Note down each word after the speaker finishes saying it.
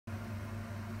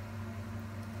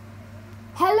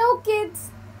Hello kids!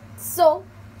 So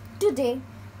today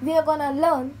we are gonna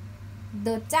learn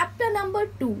the chapter number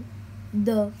 2,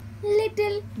 the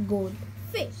little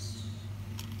goldfish.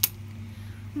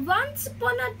 Once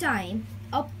upon a time,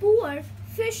 a poor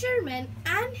fisherman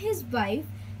and his wife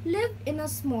lived in a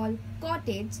small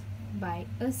cottage by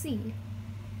a sea.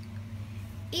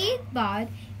 एक बार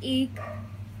एक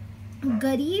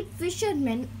गरीब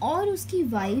fisherman और उसकी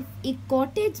wife एक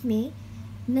cottage में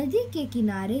नदी के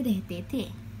किनारे रहते थे.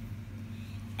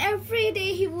 Every day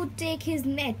he would take his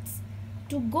nets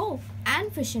to go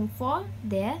and fishing for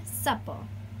their supper.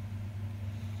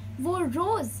 वो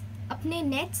रोज अपने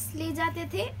नेट्स ले जाते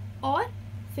थे और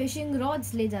फिशिंग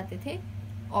रॉड्स ले जाते थे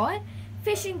और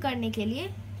फिशिंग करने के लिए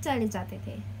चले जाते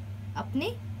थे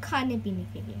अपने खाने पीने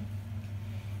के लिए.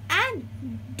 And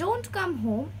don't come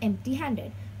home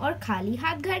empty-handed. और खाली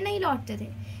हाथ घर नहीं लौटते थे.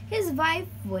 His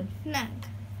wife would nag.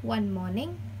 One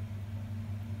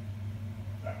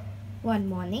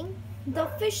morning, the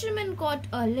fisherman caught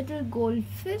a little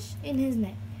goldfish in his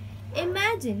net.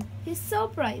 Imagine his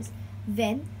surprise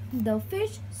when the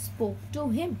fish spoke to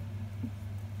him.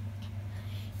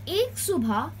 एक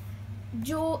सुबह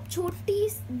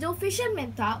जो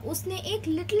फिशरमैन था उसने एक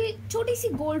छोटी सी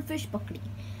गोल्डफिश पकड़ी.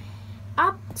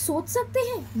 आप सोच सकते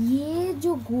हैं ये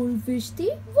जो गोल्डफिश थी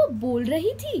वो बोल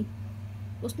रही थी.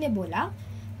 उसने बोला,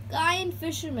 काइंड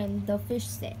फिशरमैन द फिश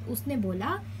से, उसने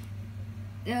बोला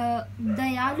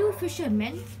दयालु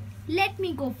fisherman, let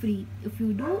me go free, if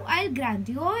you do I will grant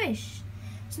you a wish.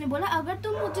 उसने बोला अगर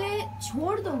तुम मुझे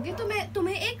छोड़ दोगे तो मैं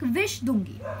तुम्हें एक विश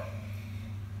दूंगी.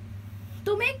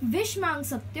 तुम एक विश मांग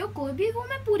सकते हो कोई भी, वो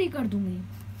मैं पूरी कर दूंगी.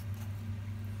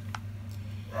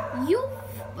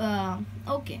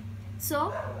 Okay. So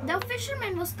the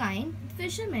fisherman was kind.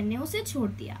 Fisherman ने उसे छोड़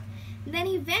दिया. Then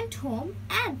he went home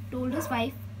and told his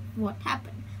wife what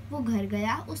happened. वो घर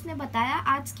गया, उसने बताया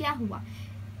आज क्या हुआ.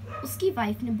 उसकी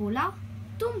वाइफ ने बोला,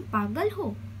 तुम पागल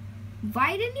हो. Why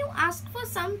didn't you ask for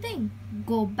something?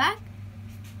 Go back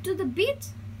to the beach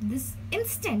this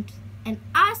instant and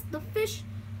ask the fish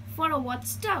for a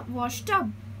wash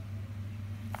tub.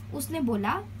 उसने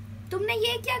बोला, तुमने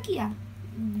ये क्या किया?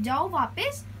 जाओ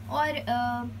वापस और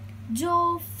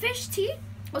जो फिश थी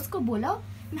उसको बोलो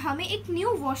हमें एक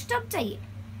न्यू वॉश टब चाहिए.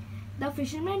 The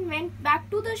fisherman went back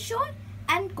to the shore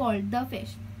and called the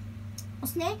fish.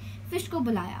 उसने फिश को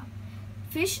बुलाया.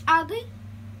 फिश आ गई.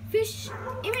 फिश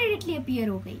इमीडिएटली अपीयर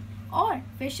हो गई और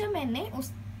फिशरमैन ने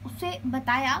उसे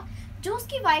बताया जो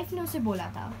उसकी वाइफ ने उसे बोला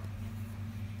था.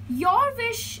 Your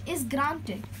wish is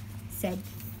granted, said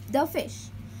the fish.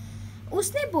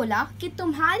 उसने बोला कि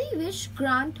तुम्हारी विश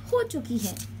ग्रांट हो चुकी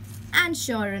है. And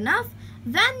sure enough,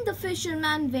 when the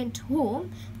fisherman went home,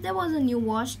 there was a new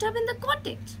washtub in the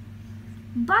cottage.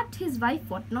 But his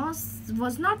wife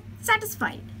was not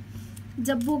satisfied.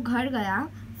 जब वो घर गया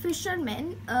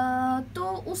फिशरमैन तो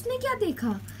उसने क्या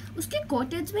देखा, उसके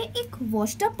कॉटेज में एक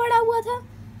वॉशटब पड़ा हुआ था.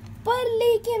 पर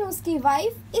लेकिन उसकी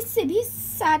वाइफ इससे भी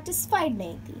satisfied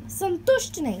नहीं थी,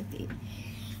 संतुष्ट नहीं थी.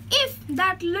 If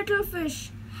that little fish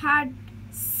had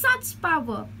such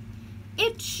power,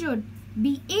 it should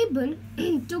be able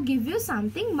to give you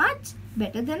something much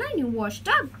better than a new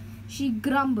washtub, she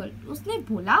grumbled. उसने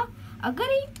बोला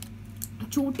अगर ये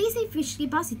छोटी सी फिश के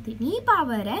पास इतनी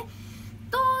पावर है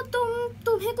तो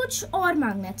तुम्हें कुछ और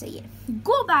मांगना चाहिए.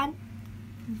 go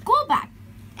back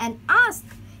and ask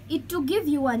it to give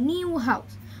you a new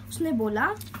house. उसने बोला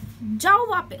जाओ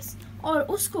वापस और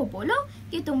उसको बोलो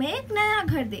कि तुम्हें एक नया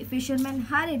घर दे. fisherman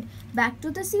hurried back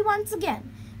to the sea once again.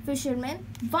 fisherman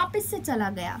वापस से चला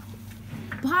गया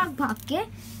भाग के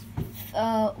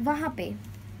वहाँ पे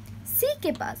सी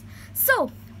के पास. So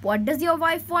what does your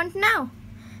wife want now?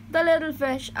 The little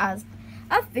fish asked.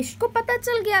 अब फिश को पता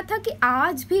चल गया था कि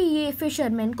आज भी ये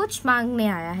फिशरमैन कुछ मांगने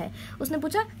आया है. उसने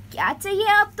पूछा क्या चाहिए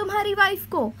अब तुम्हारी वाइफ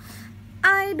को.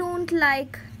 I don't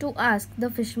like to ask, the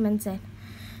fisherman said.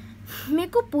 मेरे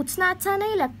को पूछना अच्छा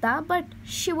नहीं लगता, but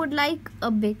she would like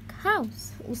a big house.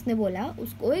 उसने बोला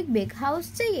उसको एक big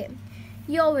house चाहिए.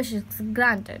 Your wish is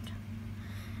granted.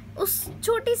 उस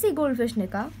छोटी सी गोल्डफिश ने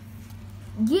कहा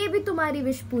ये भी तुम्हारी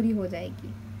विश पूरी हो जाएगी.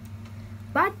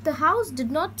 But the house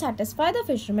did not satisfy the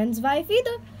fisherman's wife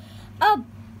either. अब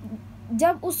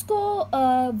जब उसको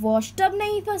वॉश टब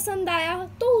नहीं पसंद आया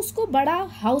तो उसको बड़ा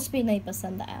हाउस भी नहीं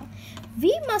पसंद आया.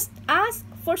 We must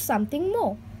ask for something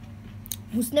more.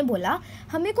 उसने बोला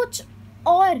हमें कुछ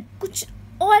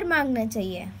और मांगना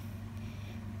चाहिए.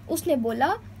 उसने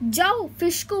बोला जाओ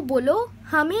फिश को बोलो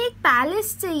हमें एक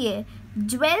पैलेस चाहिए,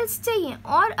 ज्वेल्स चाहिए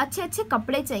और अच्छे अच्छे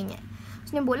कपड़े चाहिए.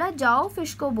 उसने बोला जाओ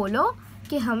फिश को बोलो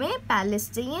कि हमें पैलेस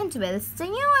चाहिए, ज्वेल्स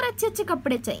चाहिए और अच्छे अच्छे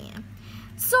कपड़े चाहिए.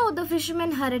 So the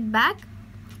fisherman hurried back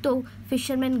तो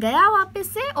फिशरमैन गया वापस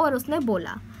से और उसने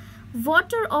बोला,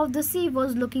 water of the C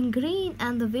was looking green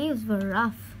and the waves were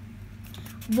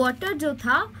rough. Water जो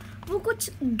था वो कुछ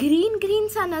ग्रीन ग्रीन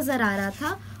सा नज़र आ रहा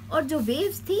था और जो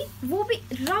वेव्स थी वो भी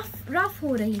रफ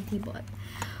हो रही थी बहुत।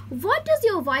 What does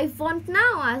your wife want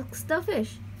now? asks the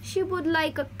fish. She would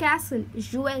like a castle,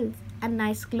 jewels and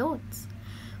nice clothes.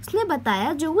 उसने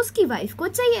बताया जो उसकी वाइफ को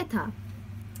चाहिए था।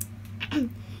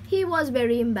 He was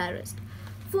very embarrassed.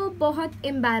 वो बहुत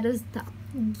embarrassed था।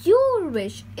 Your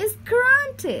wish is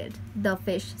granted, the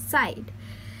fish sighed.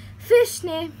 Fish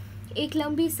ने एक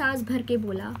लंबी सांस भर के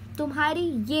बोला, तुम्हारी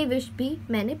ये विश भी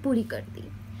मैंने पूरी कर दी।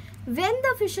 When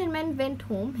the fisherman went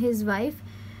home, his wife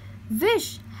wish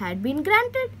had been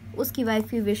granted. उसकी वाइफ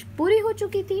की विश पूरी हो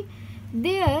चुकी थी।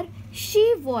 There she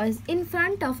was in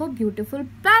front of a beautiful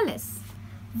palace.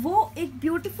 वो एक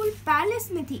beautiful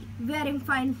palace में थी, wearing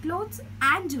fine clothes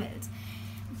and jewels.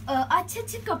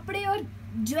 अच्छे कपड़े और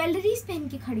ज्वेलरीज पहन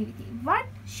के खड़ी हुई थी। But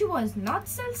she was not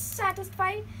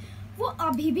satisfied. वो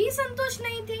अभी भी संतुष्ट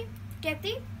नहीं थी।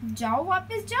 कहती जाओ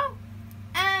वापस जाओ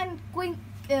and कोई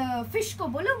फिश को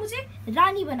बोलो मुझे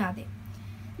रानी बना दे।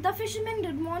 The fisherman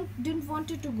didn't want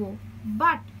to go,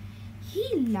 but he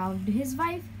loved his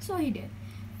wife, so he did.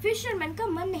 Fisherman का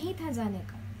मन नहीं था जाने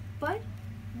का, पर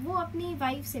वो अपनी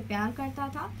वाइफ से प्यार करता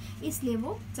था, इसलिए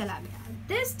वो चला गया।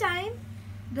 This time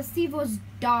the sea was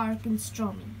dark and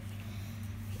stormy.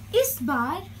 इस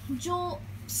बार जो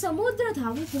समुद्र था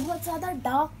वो बहुत ज़्यादा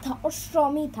डार्क था और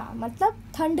स्ट्रॉमी था, मतलब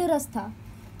थंडरस था।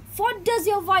 What does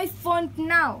your wife want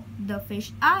now? The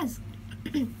fish asked.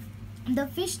 The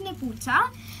fish ने पूछा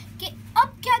कि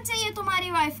अब क्या चाहिए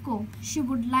तुम्हारी वाइफ को? She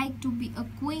would like to be a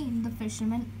queen, the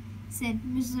fisherman said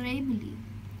miserably.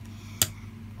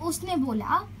 उसने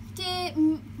बोला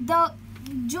कि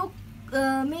जो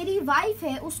मेरी वाइफ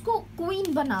है उसको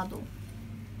क्वीन बना दो।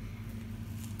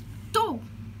 तो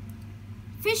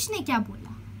फिश ने क्या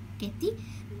बोला? कहती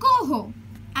go home.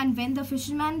 And when the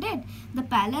fisherman did, the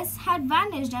palace had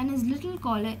vanished and his little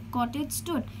cottage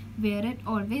stood where it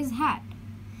always had.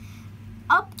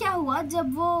 अब क्या हुआ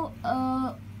जब वो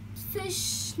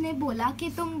फिश ने बोला कि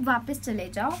तुम वापस चले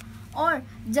जाओ, और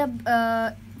जब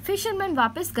फिशरमैन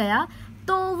वापस गया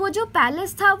तो वो जो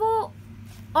पैलेस था वो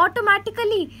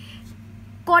ऑटोमेटिकली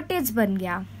कॉटेज बन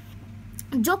गया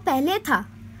जो पहले था।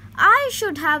 I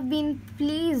should have been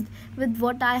pleased with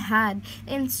what I had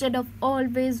instead of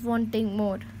always wanting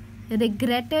more,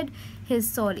 regretted his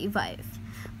sorry wife.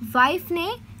 Wife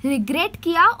ने रिग्रेट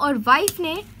किया और वाइफ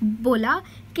ने बोला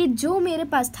कि जो मेरे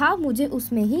पास था मुझे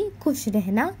उसमें ही खुश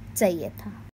रहना चाहिए था।